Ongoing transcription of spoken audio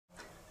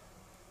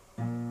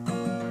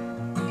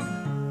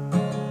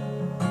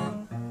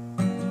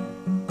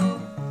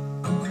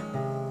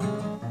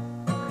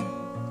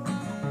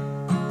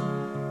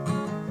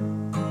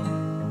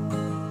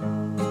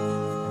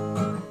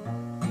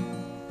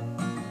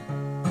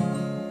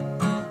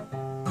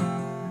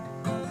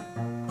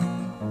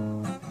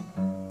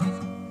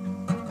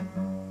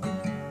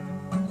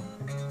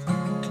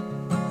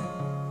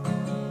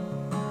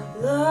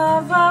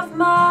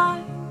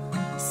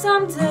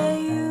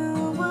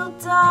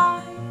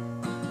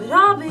but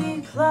I'll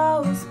be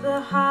close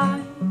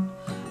behind.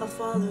 I'll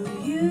follow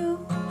you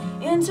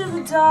into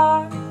the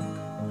dark.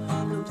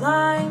 No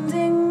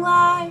blinding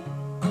light,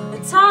 the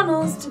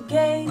tunnels to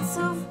gates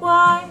of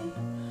white.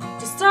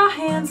 Just our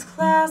hands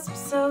clasped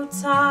so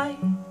tight,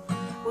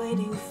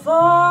 waiting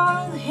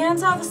for the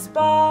hands of the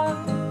spark.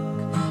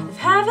 If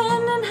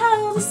heaven and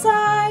hell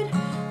decide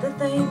that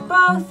they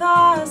both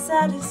are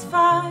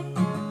satisfied,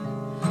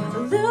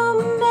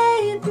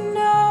 illuminate the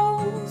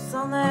nose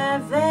on their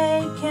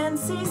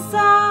vacancy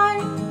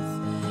sides.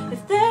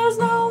 If there's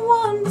no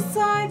one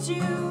beside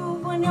you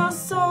when your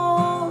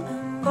soul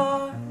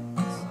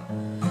embarks,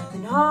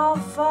 then I'll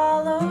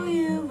follow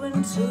you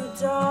into the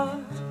dark.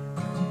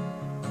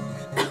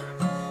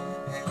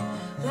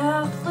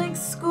 Catholic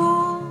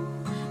school,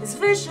 as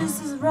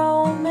vicious as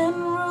Roman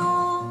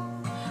rule.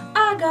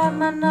 I got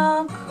my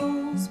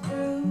knuckles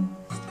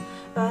bruised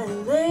by a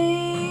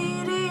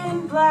lady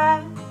in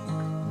black.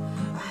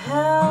 I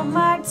held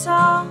my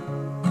tongue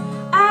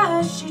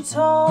as she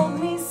told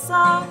me,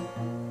 son,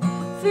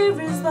 fear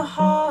is the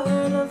heart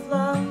of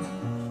love.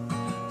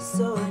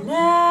 So I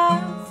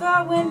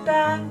never went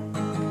back.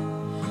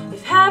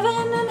 If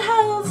heaven and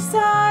hell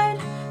decide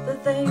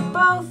that they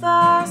both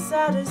are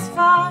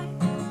satisfied,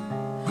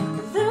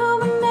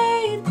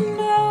 illuminate the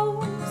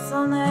nose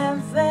on their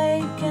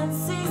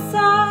vacancy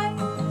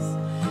sides.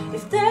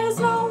 If there's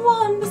no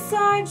one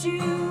beside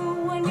you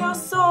when your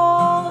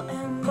soul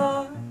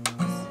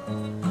embarks,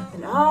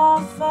 then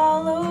I'll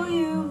follow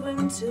you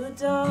into the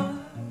dark.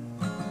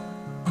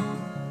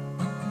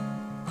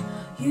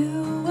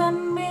 You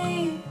and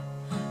me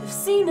have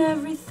seen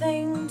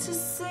everything to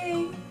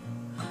see,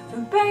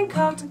 from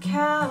Bangkok to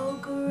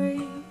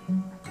Calgary,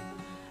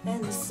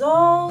 and the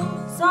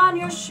soles on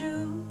your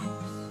shoes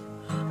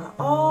are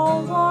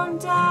all worn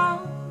down.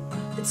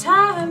 The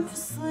time for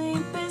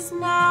sleep is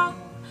now,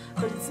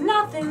 but it's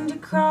nothing to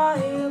cry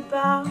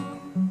about,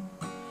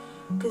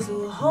 'cause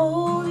we'll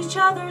hold each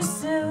other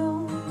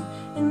soon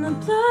in the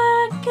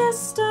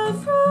blackest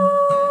of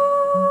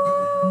rooms.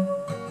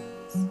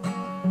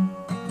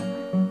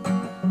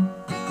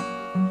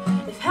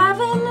 If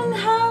heaven and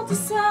hell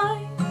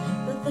decide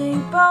that they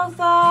both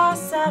are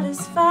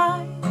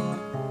satisfied,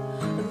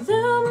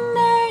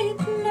 illuminate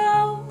the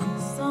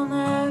nose on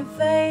their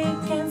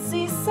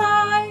vacancy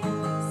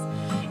sides.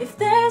 If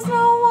there's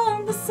no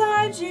one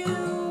beside you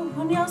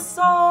when your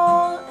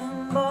soul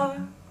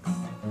embarks,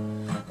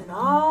 then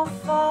I'll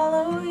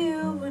follow you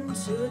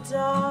into the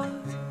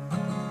dark.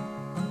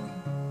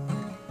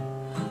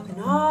 Then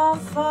I'll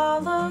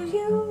follow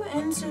you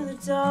into the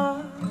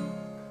dark.